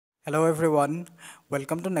Hello everyone,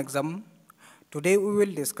 welcome to Nexam. Today we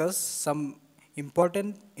will discuss some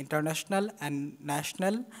important international and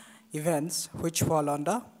national events which fall on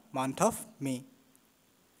the month of May.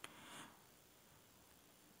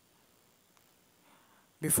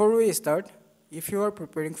 Before we start, if you are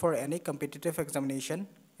preparing for any competitive examination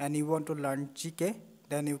and you want to learn GK,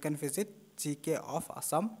 then you can visit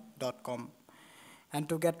gkofassam.com. And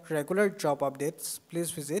to get regular job updates,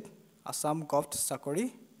 please visit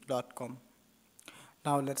assamgovsakori.com.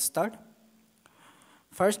 Now let's start.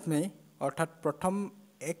 1st May অৰ্থাৎ প্ৰথম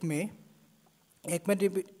 1 মে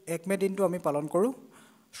 1 মে দিনটো আমি পালন কৰোঁ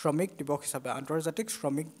শ্ৰমিক দিৱস হিচাপে আন্তৰ্জাতিক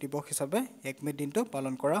শ্ৰমিক দিৱস হিচাপে 1 মে দিনটো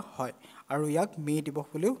পালন কৰা হয় আৰু ইয়াক মে দিৱস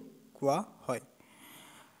বুলিও কোৱা হয়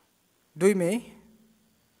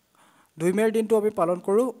 2 মেৰ দিনটো আমি পালন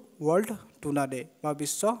কৰোঁ ৱৰ্ল্ড টুনা ডে বা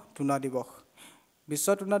বিশ্ব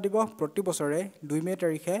টুনা দিৱস প্ৰতি বছৰে 2 মে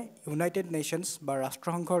তাৰিখে ইউনাইটেড নেশ্যনছ বা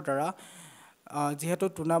ৰাষ্ট্ৰসংঘৰ দ্বাৰা যিহেতু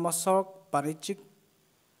টুনা মাছক বাণিজ্যিক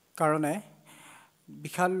কাৰণে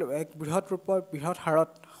এক বৃহৎ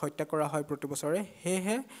হাৰত হত্যা কৰা হয় প্ৰতি বছৰে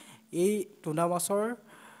হেহে এই টুনা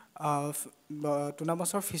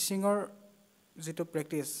মাছৰ ফিচিঙৰ যেটো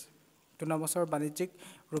প্ৰেক্টিছ টুনা মাছৰ বাণিজ্যিক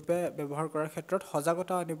ৰূপে ব্যৱহাৰ কৰাৰ ক্ষেত্ৰত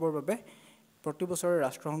সজাগতা আনিবৰ বাবে প্ৰতি বছৰে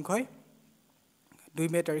ৰাষ্ট্ৰসংঘই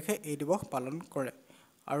 2 মে তাৰিখে এই দিৱস পালন কৰে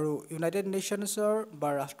আৰু ইউনাইটেড নেশ্যনছৰ বা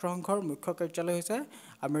ৰাষ্ট্ৰসংঘৰ মুখ্য কাৰ্যালয় হৈছে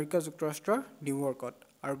আমেৰিকা যুক্তৰাষ্ট্ৰৰ নিউয়ৰ্কত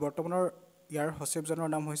আৰু বৰ্তমানৰ ইয়াৰ সচিবজনৰ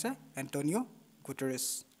নাম হৈছে এন্টনিও গুটেৰেছ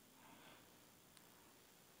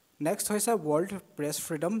নেক্সট হৈছে ৱৰ্ল্ড প্ৰেছ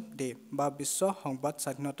ফ্ৰীডম ডে বা বিশ্ব সংবাদ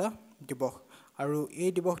স্বাধীনতা দিৱস আৰু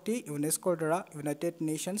এই দিৱসটি ইউনেস্কোৰ দ্বাৰা United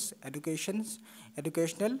nations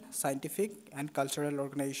educational scientific and cultural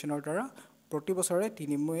অৰ্গেনাইজেশ্যনৰ দ্বাৰা প্ৰতি বছৰে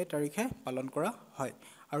 3 মে তাৰিখে পালন কৰা হয়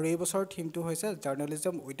আৰু এই বছৰৰ থিমটো হৈছে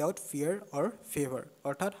জাৰ্নেলিজম উইদাউট ফিয়াৰ অৰ ফেভাৰ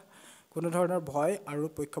অৰ্থাৎ কোনো ধৰণৰ ভয় আৰু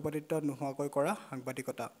পক্ষপাতিত্ব নোহোৱাকৈ কৰা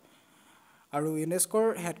সাংবাদিকতা আৰু ইউনেস্কোৰ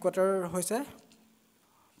হেডকোৱাৰ্টাৰ হৈছে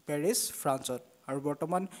পেৰিছ ফ্ৰান্সত আৰু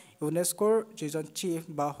বৰ্তমান ইউনেস্কোৰ যিজন চিফ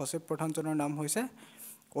বা সচিব প্ৰধানজনৰ নাম হৈছে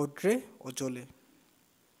অড্ৰে অজলে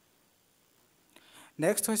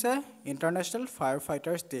নেক্সট হৈছে ইণ্টাৰনেশ্যনেল ফায়াৰ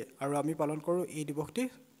ফাইটাৰ্ছ ডে আৰু আমি পালন কৰোঁ এই দিৱসটি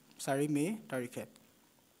 4 মে তাৰিখে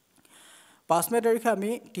 5 মে তাৰিখে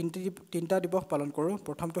আমি তিনিটা দিৱস পালন কৰোঁ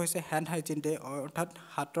প্ৰথমটো হৈছে হেণ্ড হাইজিন ডে অৰ্থাৎ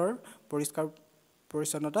হাতৰ পৰিষ্কাৰ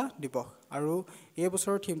পৰিচ্ছন্নতা দিৱস আৰু এই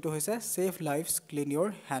বছৰৰ থিমটো হৈছে সেভ লাইফছ ক্লিন ইউৰ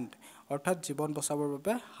হেণ্ড অৰ্থাৎ জীৱন বচাবৰ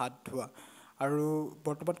বাবে হাত ধোৱা আৰু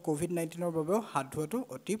বৰ্তমান কোভিড-19ৰ বাবেও হাত ধোৱাটো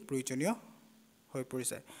অতি প্ৰয়োজনীয় হৈ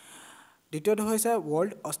পৰিছে দ্বিতীয়টো হৈছে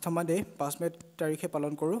ৱৰ্ল্ড অস্থমা ডে 5 মে তাৰিখে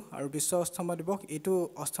পালন কৰোঁ আৰু বিশ্ব অস্থমা দিৱস এইটো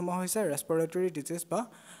অস্থমা হৈছে ৰেস্পিৰেটৰী ডিজিজ বা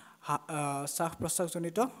শ্বাস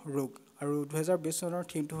প্ৰশ্বাসজনিত ৰোগ আৰু 2020 চনৰ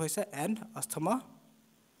থিমটো হৈছে এণ্ড অস্থমা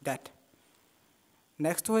ডেথ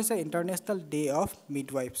নেক্সট হৈছে ইণ্টাৰনেশ্যনেল ডে অফ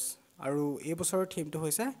মিডৱাইফছ আৰু এই বছৰৰ থিমটো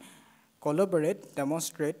হৈছে কলাবৰেট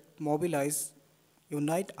ডেমনষ্ট্ৰেট mobilise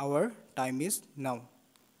unite hour time is now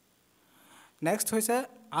next হৈছে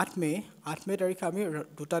 8 মে তাৰিখে আমি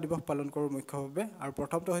দুটা দিৱস পালন কৰোঁ মুখ্যভাৱে আৰু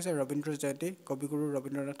প্ৰথমটো হৈছে ৰবীন্দ্ৰ জয়ন্তী কবিগুৰু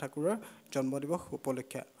ৰবীন্দ্ৰনাথ ঠাকুৰৰ জন্ম দিৱস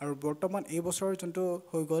উপলক্ষে আৰু বৰ্তমান এই বছৰৰ যোনটো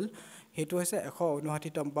হৈ গ'ল সেইটো হৈছে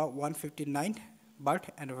 159তম বা 159th বাৰ্থ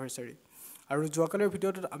এনিভাৰ্চাৰী আৰু যোৱাকালিৰ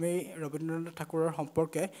ভিডিঅ'টোত আমি ৰবীন্দ্ৰনাথ ঠাকুৰৰ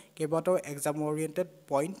সম্পৰ্কে কেইবাটাও এক্সাম অৰিয়েণ্টেড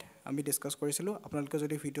পইণ্ট আমি ডিছকাছ কৰিছিলোঁ আপোনালোকে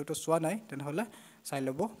যদি ভিডিঅ'টো চোৱা নাই তেনেহ'লে চাই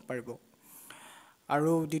ল'ব পাৰিব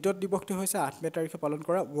আৰু দ্বিতীয় দিৱসটো হৈছে 8 মে তাৰিখে পালন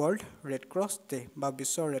কৰা ৱৰ্ল্ড ৰেড ক্ৰছ ডে বা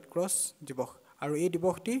বিশ্ব ৰেড ক্ৰছ দিৱস আৰু এই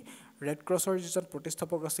দিৱসটি ৰেড ক্ৰছৰ যিজন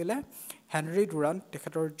প্ৰতিষ্ঠাপক আছিলে হেনৰি ডুৰাণ্ট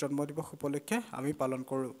তেখেতৰ জন্ম দিৱস উপলক্ষে আমি পালন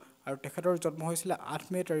কৰোঁ আৰু তেখেতৰ জন্ম হৈছিলে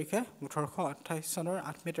 8 মে তাৰিখে 1828 চনৰ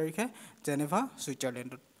 8 মে তাৰিখে জেনেভা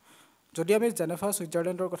ছুইজাৰলেণ্ডত যদি আমি জেনেভা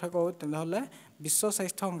ছুইজাৰলেণ্ডৰ কথা কওঁ তেনেহ'লে বিশ্ব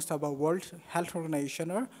স্বাস্থ্য সংস্থা বা ৱৰ্ল্ড হেল্থ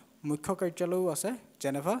অৰ্গেনাইজেশ্যনৰ মুখ্য কাৰ্যালয়ো আছে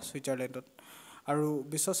জেনেভা ছুইজাৰলেণ্ডত আৰু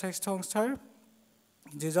বিশ্ব স্বাস্থ্য সংস্থাৰ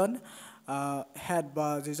যিজন হেড বা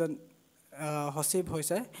যিজন সচিব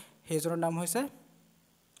হৈছে সেইজনৰ নাম হৈছে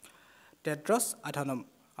টেড্ৰছ আধানম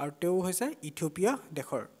আৰু তেওঁ হৈছে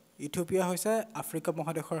ইথিওপিয়া হৈছে আফ্ৰিকা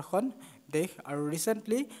মহাদেশৰ এখন দেশ আৰু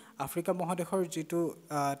ৰিচেণ্টলি আফ্ৰিকা মহাদেশৰ যিটো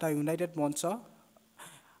এটা ইউনাইটেড মঞ্চ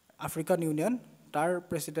আফ্ৰিকান ইউনিয়ন তাৰ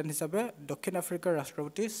প্ৰেছিডেণ্ট হিচাপে দক্ষিণ আফ্ৰিকাৰ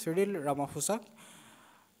ৰাষ্ট্ৰপতি চিৰিল ৰামাফোছাক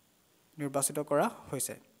নিৰ্বাচিত কৰা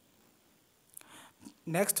হৈছে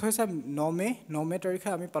নেক্সট হৈছে 9 মে তাৰিখে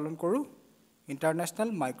আমি পালন কৰোঁ ইণ্টাৰনেশ্যনেল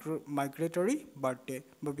মাইগ্ৰেটৰী বাৰ্থডে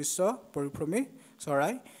বা বিশ্ব পৰিভ্ৰমী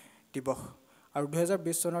চৰাই দিৱস আৰু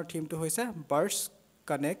 2020 চনৰ থিমটো হৈছে birds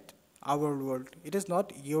connect hour world it is not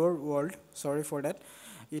your world sorry for that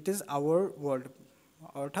it is hour world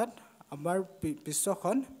অৰ্থাৎ আমাৰ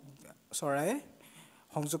বিশ্বখন চৰাইয়ে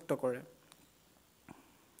সংযুক্ত কৰে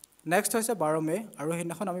নেক্সট হৈছে 12 মে আৰু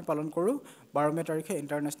সেইদিনাখন আমি পালন কৰোঁ 12 মে তাৰিখে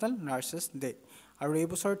ইণ্টাৰনেশ্যনেল নাৰ্ছেছ ডে আৰু এই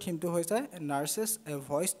বছৰৰ থিমটো হৈছে nurses A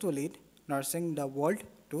voice to lead nursing the world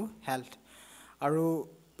two health আৰু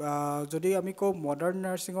যদি আমি কওঁ মডাৰ্ণ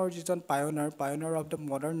নাৰ্ছিঙৰ যিজন পায়োনিয়াৰ of the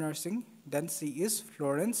modern nursing then C is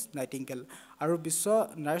Florence nightingale আৰু বিশ্ব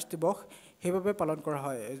নাৰ্ছ দিৱস সেইবাবে পালন কৰা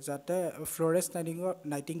হয় যাতে ফ্ল'ৰেন্স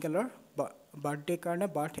নাইটিংগেলৰ বাৰ্থডে কাৰণে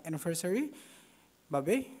বাৰ্থ এনিভাৰ্চাৰী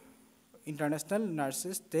বাবে ইণ্টাৰনেশ্যনেল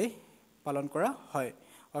নাৰ্ছেছ ডে পালন কৰা হয়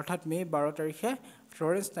অৰ্থাৎ মে 12 তাৰিখে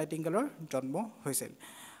ফ্ল'ৰেন্স নাইটিংগেলৰ জন্ম হৈছিল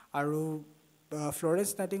আৰু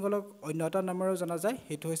ফ্ল'ৰেন্স নাইটিংগেলক অন্য এটা নামেৰেও জনা যায়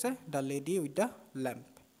সেইটো হৈছে the lady with the lamp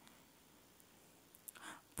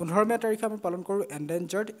 15 মে তাৰিখে আমি পালন কৰোঁ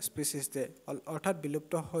এণ্ডেঞ্জাৰ্ড স্পেচিছ ডে অৰ্থাৎ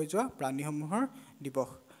বিলুপ্ত হৈ যোৱা প্ৰাণীসমূহৰ দিৱস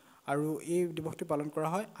আৰু এই দিৱসটি পালন কৰা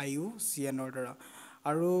হয় IUCNৰ দ্বাৰা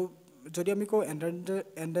আৰু যদি আমি কওঁ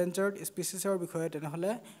এণ্ডেঞ্জাৰ্ড স্পেচিছৰ বিষয়ে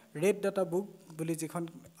তেনেহ'লে ৰেড ডাটা বুক বুলি যিখন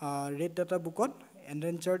ৰেড ডাটা বুকত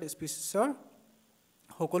এণ্ডেঞ্জাৰ্ড স্পেচিছৰ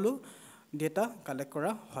সকলো ডেটা কালেক্ট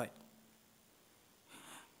কৰা হয়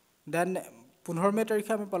দেন 15 মে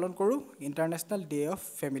তাৰিখে আমি পালন কৰোঁ ইণ্টাৰনেশ্যনেল ডে অফ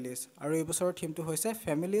ফেমিলিজ আৰু এই বছৰৰ থিমটো হৈছে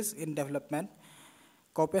families in development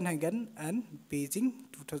Copenhagen and Beijing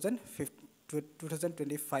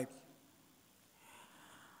 2025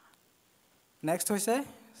 next হৈছে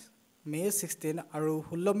মে 16 আৰু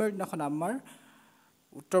 16 মেৰ দিনাখন আমাৰ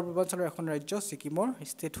উত্তৰ পূৰ্বাঞ্চলৰ এখন ৰাজ্য ছিকিমৰ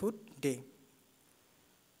ষ্টেটহুড ডে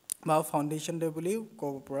বা ফাউণ্ডেশ্যন ডে বুলিও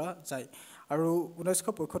ক'ব পৰা যায় আৰু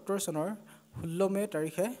 1975 চনৰ 16 মে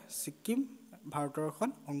তাৰিখে ছিকিম ভাৰতৰ এখন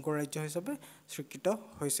অংগৰাজ্য হিচাপে স্বীকৃত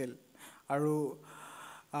হৈছিল আৰু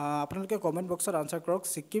আপোনালোকে কমেণ্ট বক্সত আনচাৰ কৰক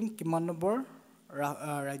ছিকিম কিমান নম্বৰ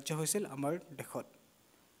ৰাজ্য হৈছিল আমাৰ দেশত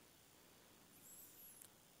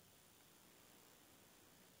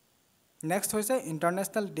নেক্সট হৈছে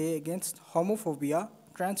international day against homophobia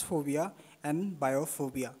transphobia and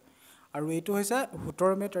বায়'ফোবিয়া আৰু এইটো হৈছে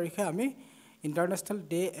 17 মে তাৰিখে আমি international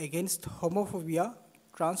day against homophobia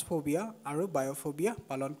transphobia আৰু বায়'ফোবিয়া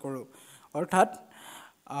পালন কৰোঁ অৰ্থাৎ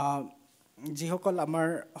যিসকল আমাৰ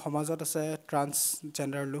সমাজত আছে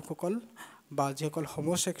ট্ৰান্সজেণ্ডাৰ লোকসকল বা যিসকল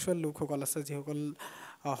হোমোছেক্সুৱেল লোকসকল আছে যিসকল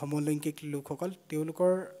সমলৈংগিক লোকসকল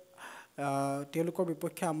তেওঁলোকৰ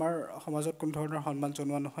বিপক্ষে আমাৰ সমাজত কোনো ধৰণৰ সন্মান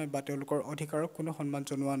জনোৱা নহয় বা তেওঁলোকৰ অধিকাৰক কোনো সন্মান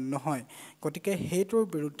জনোৱা নহয় গতিকে সেইটোৰ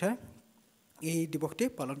বিৰুদ্ধে এই দিৱসটি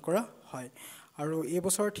পালন কৰা হয় আৰু এই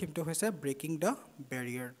বছৰৰ থিমটো হৈছে ব্ৰেকিং দ্য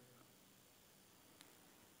বেৰিয়াৰ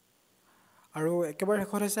আৰু একেবাৰে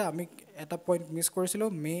শেষত হৈছে আমি এটা পইণ্ট মিছ কৰিছিলোঁ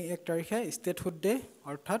মে 1 তাৰিখে ষ্টেটহুড ডে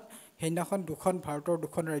অৰ্থাৎ সেইদিনাখন ভাৰতৰ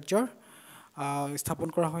দুখন ৰাজ্যৰ স্থাপন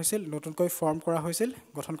কৰা হৈছিল নতুনকৈ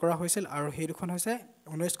গঠন কৰা হৈছিল আৰু সেই দুখন হৈছে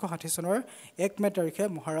 1960 চনৰ 1 মে তাৰিখে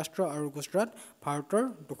মহাৰাষ্ট্ৰ আৰু গুজৰাট ভাৰতৰ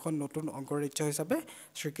দুখন নতুন অংগৰাজ্য হিচাপে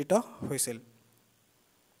স্বীকৃত হৈছিল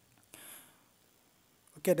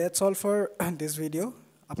Okay, that's all for this video.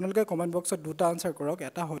 আপোনালোকে কমেণ্ট বক্সত দুটা আনসাৰ কৰক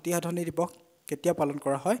এটা সতী সাধনী দিৱস কেতিয়া পালন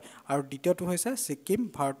কৰা হয় আৰু দ্বিতীয়টো হৈছে ছিকিম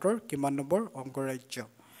ভাৰতৰ কিমান number অংগৰাজ্য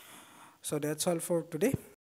So that's all for today.